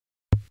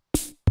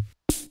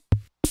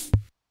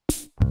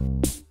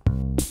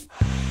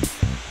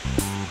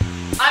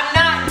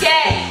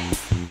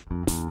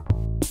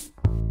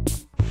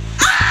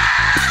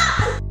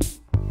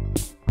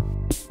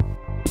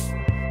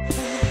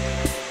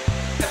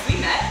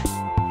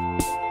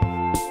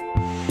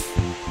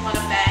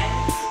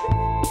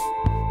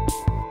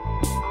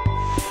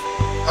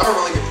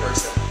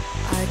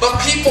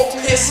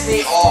piss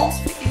me off.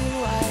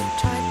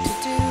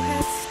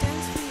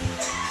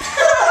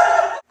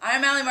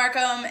 I'm Allie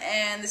Markham,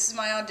 and this is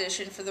my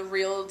audition for the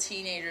Real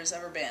Teenagers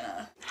of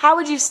Urbana. How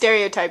would you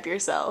stereotype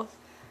yourself?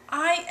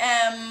 I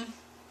am...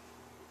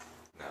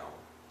 No.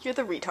 You're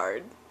the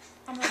retard.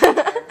 I'm the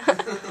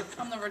retarded.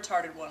 I'm the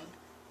retarded one.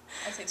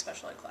 I take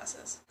special ed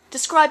classes.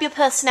 Describe your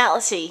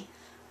personality.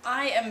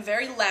 I am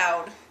very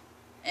loud,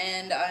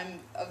 and I'm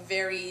a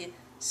very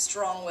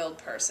strong-willed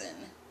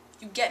person.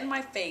 You get in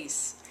my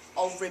face,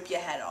 I'll rip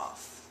your head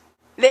off.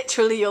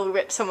 Literally, you'll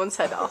rip someone's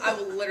head off. I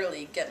will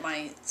literally get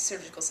my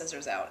surgical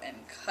scissors out and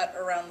cut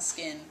around the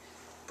skin,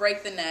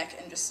 break the neck,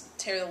 and just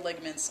tear the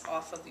ligaments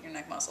off of your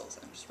neck muscles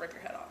and just rip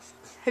your head off.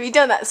 Have you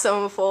done that to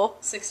someone before?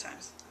 6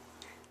 times.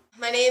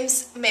 My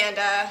name's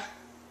Amanda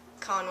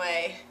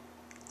Conway.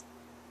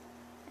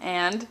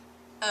 And?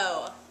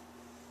 Oh.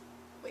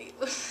 Wait.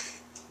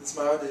 This is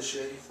my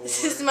audition for...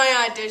 This is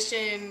my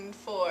audition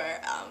for,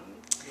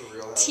 The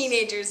Real House.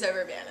 Teenagers of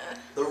Urbana.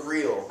 The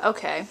Real.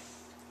 Okay.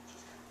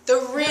 The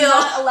You're real...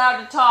 not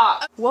allowed to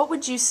talk. What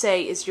would you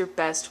say is your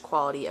best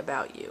quality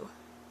about you?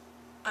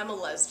 I'm a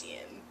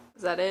lesbian.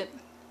 Is that it?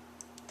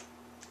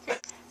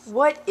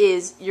 What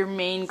is your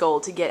main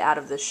goal to get out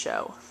of this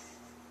show?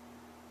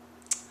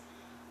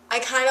 I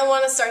kind of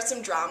want to start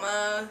some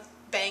drama,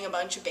 bang a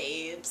bunch of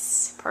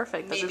babes.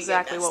 Perfect. That's Maybe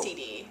exactly get an what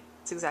STD.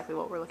 that's exactly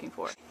what we're looking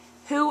for.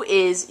 Who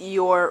is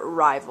your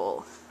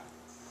rival?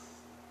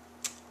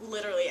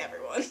 Literally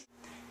everyone.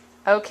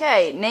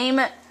 Okay, name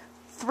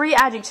 3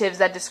 adjectives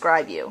that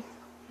describe you.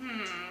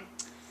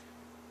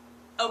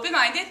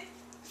 Open-minded,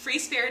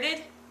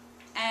 free-spirited,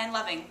 and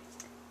loving.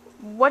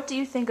 What do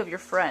you think of your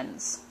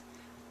friends?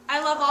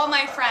 I love all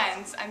my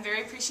friends. I'm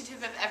very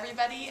appreciative of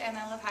everybody, and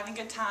I love having a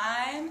good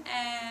time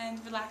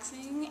and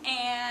relaxing,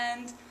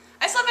 and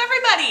I just love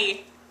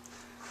everybody.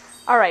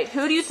 Alright,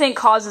 who do you think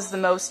causes the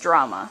most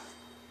drama?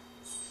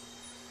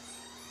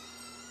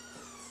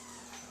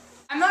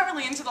 I'm not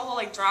really into the whole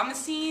like drama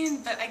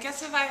scene, but I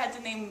guess if I had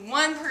to name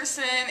one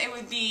person, it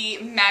would be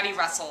Maddie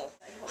Russell.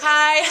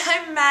 Hi,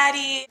 I'm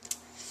Maddie.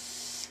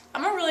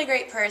 I'm a really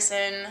great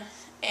person,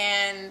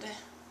 and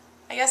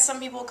I guess some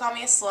people call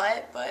me a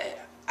slut, but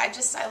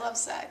I love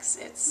sex.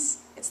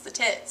 It's the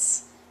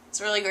tits. It's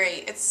really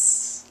great.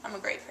 I'm a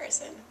great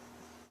person.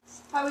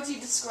 How would you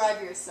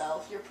describe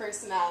yourself, your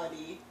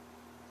personality?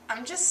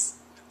 I'm just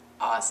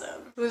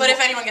awesome. But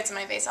if anyone gets in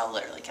my face, I'll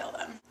literally kill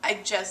them. I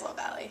just love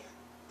Allie,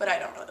 but I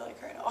don't really like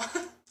her at all.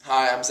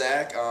 Hi, I'm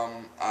Zach.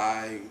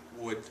 I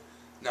would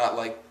not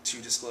like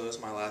to disclose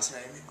my last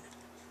name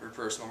for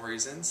personal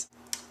reasons.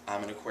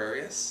 I'm an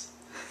Aquarius.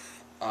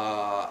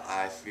 I'm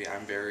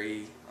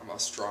a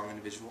strong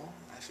individual.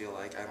 I feel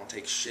like I don't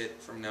take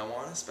shit from no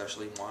one,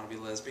 especially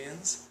wannabe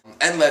lesbians.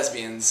 And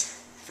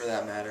lesbians, for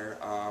that matter.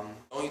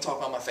 Don't you talk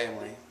about my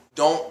family.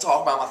 Don't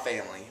talk about my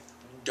family.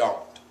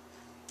 Don't.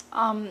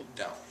 Don't.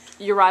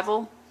 Your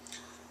rival?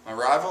 My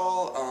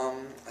rival,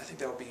 I think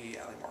that would be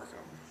Allie Markham.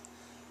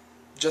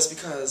 Just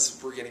because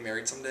we're getting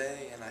married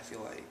someday, and I feel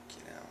like,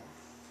 you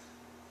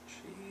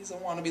know, she's a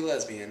wannabe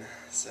lesbian,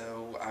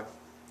 so I'm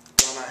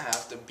gonna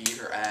have to beat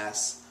her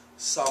ass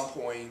some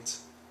point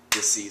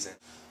this season.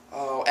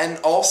 Oh, and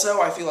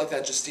also I feel like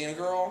that Justina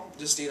girl,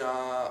 what's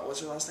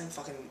her last name?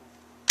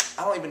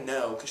 I don't even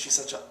know, because she's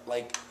such a,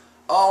 like,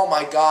 oh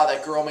my god,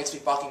 that girl makes me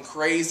fucking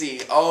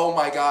crazy. Oh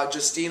my god,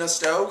 Justina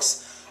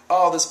Stokes?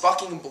 Oh, this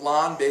fucking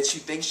blonde bitch who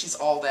thinks she's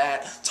all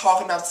that,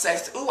 talking about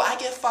sex. Ooh, I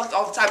get fucked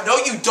all the time. No,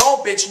 you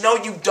don't, bitch. No,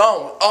 you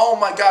don't. Oh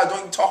my god,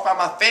 don't you talk about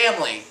my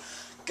family.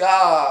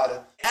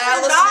 God.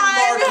 Allison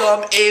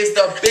Markham is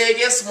the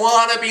biggest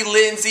wannabe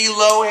Lindsay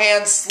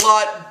Lohan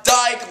slut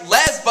dyke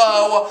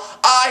lesbo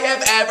I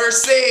have ever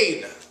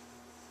seen.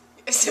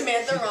 If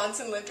Samantha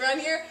Ronson lived around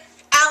here,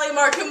 Allie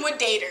Markham would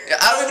date her.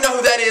 I don't even know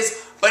who that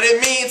is, but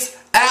it means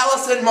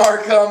Allison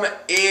Markham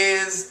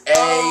is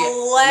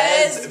a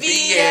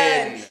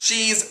lesbian.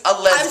 She's a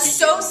lesbian. I'm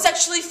so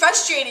sexually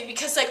frustrated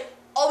because, like,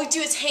 all we do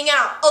is hang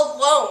out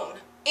alone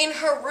in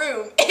her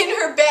room, in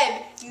her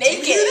bed,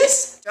 naked. Do you hear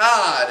this?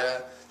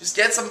 God, just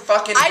get some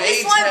fucking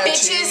babe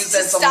tattoos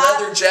and some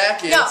leather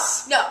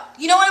jackets. No.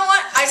 You know what I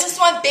want? I just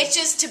want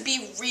bitches to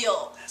be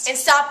real and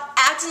stop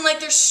acting like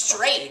they're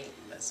straight.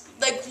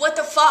 Like, what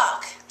the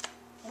fuck?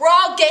 We're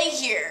all gay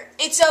here.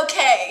 It's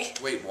okay.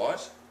 Wait,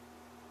 what?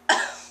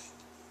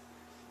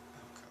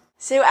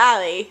 So,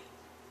 Allie,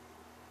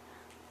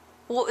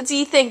 what do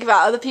you think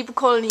about other people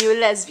calling you a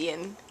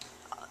lesbian?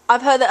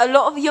 I've heard that a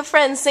lot of your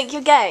friends think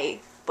you're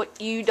gay, but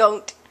you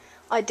don't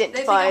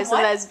identify as a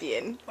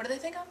lesbian. What do they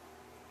think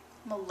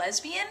I'm a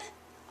lesbian?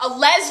 A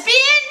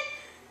lesbian?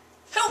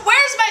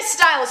 Where's my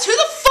stylist? Who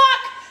the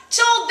fuck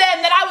told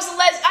them that I was a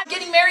lesbian? I'm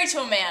getting married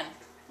to a man.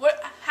 What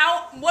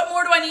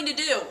more do I need to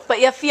do? But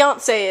your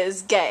fiancé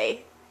is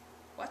gay.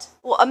 What?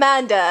 Well,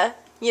 Amanda,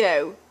 you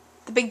know,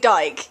 the big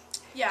dyke.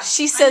 Yeah,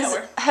 She says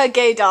her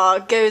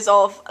gaydar goes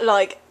off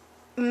like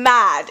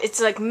mad.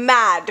 It's like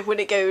mad when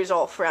it goes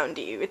off around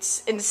you.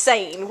 It's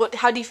insane.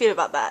 How do you feel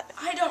about that?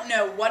 I don't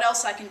know what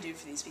else I can do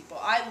for these people.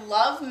 I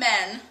love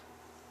men.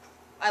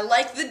 I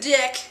like the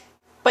dick.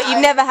 But you've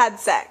never had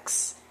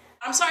sex.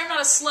 I'm sorry I'm not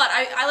a slut.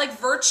 I like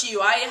virtue.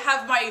 I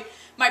have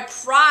my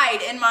pride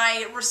and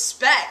my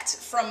respect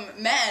from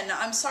men.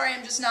 I'm sorry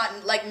I'm just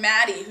not like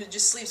Maddie, who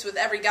just sleeps with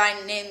every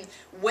guy named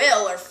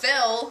Will or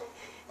Phil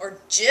or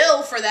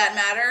Jill for that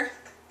matter.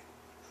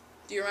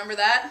 Do you remember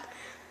that?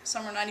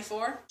 Summer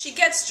 94? She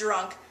gets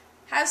drunk,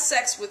 has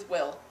sex with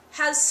Will,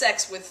 has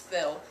sex with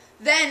Phil.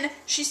 Then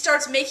she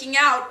starts making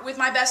out with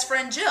my best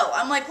friend Jill.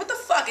 I'm like, what the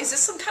fuck? Is this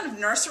some kind of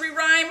nursery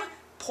rhyme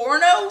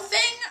porno thing?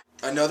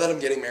 I know that I'm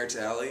getting married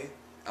to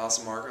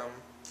Allison Markham,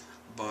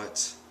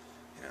 but,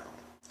 you know,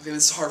 okay,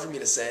 this is hard for me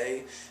to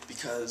say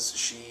because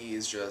she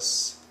is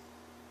just,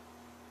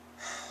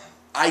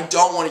 I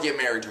don't want to get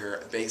married to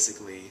her,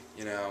 basically,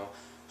 you know.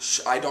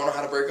 I don't know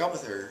how to break up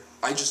with her.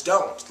 I just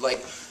don't.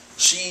 Like,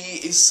 she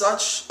is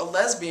such a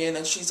lesbian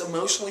and she's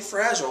emotionally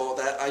fragile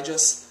that I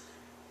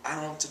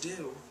don't know what to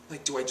do.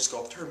 Like, do I just go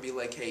up to her and be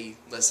like, hey,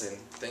 listen,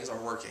 things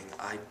aren't working.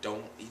 I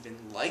don't even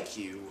like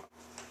you.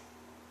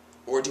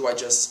 Or do I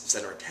just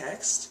send her a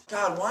text?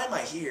 God, why am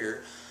I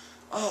here?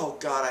 Oh,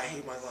 God, I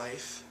hate my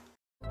life.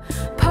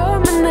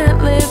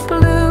 Permanently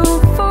blue.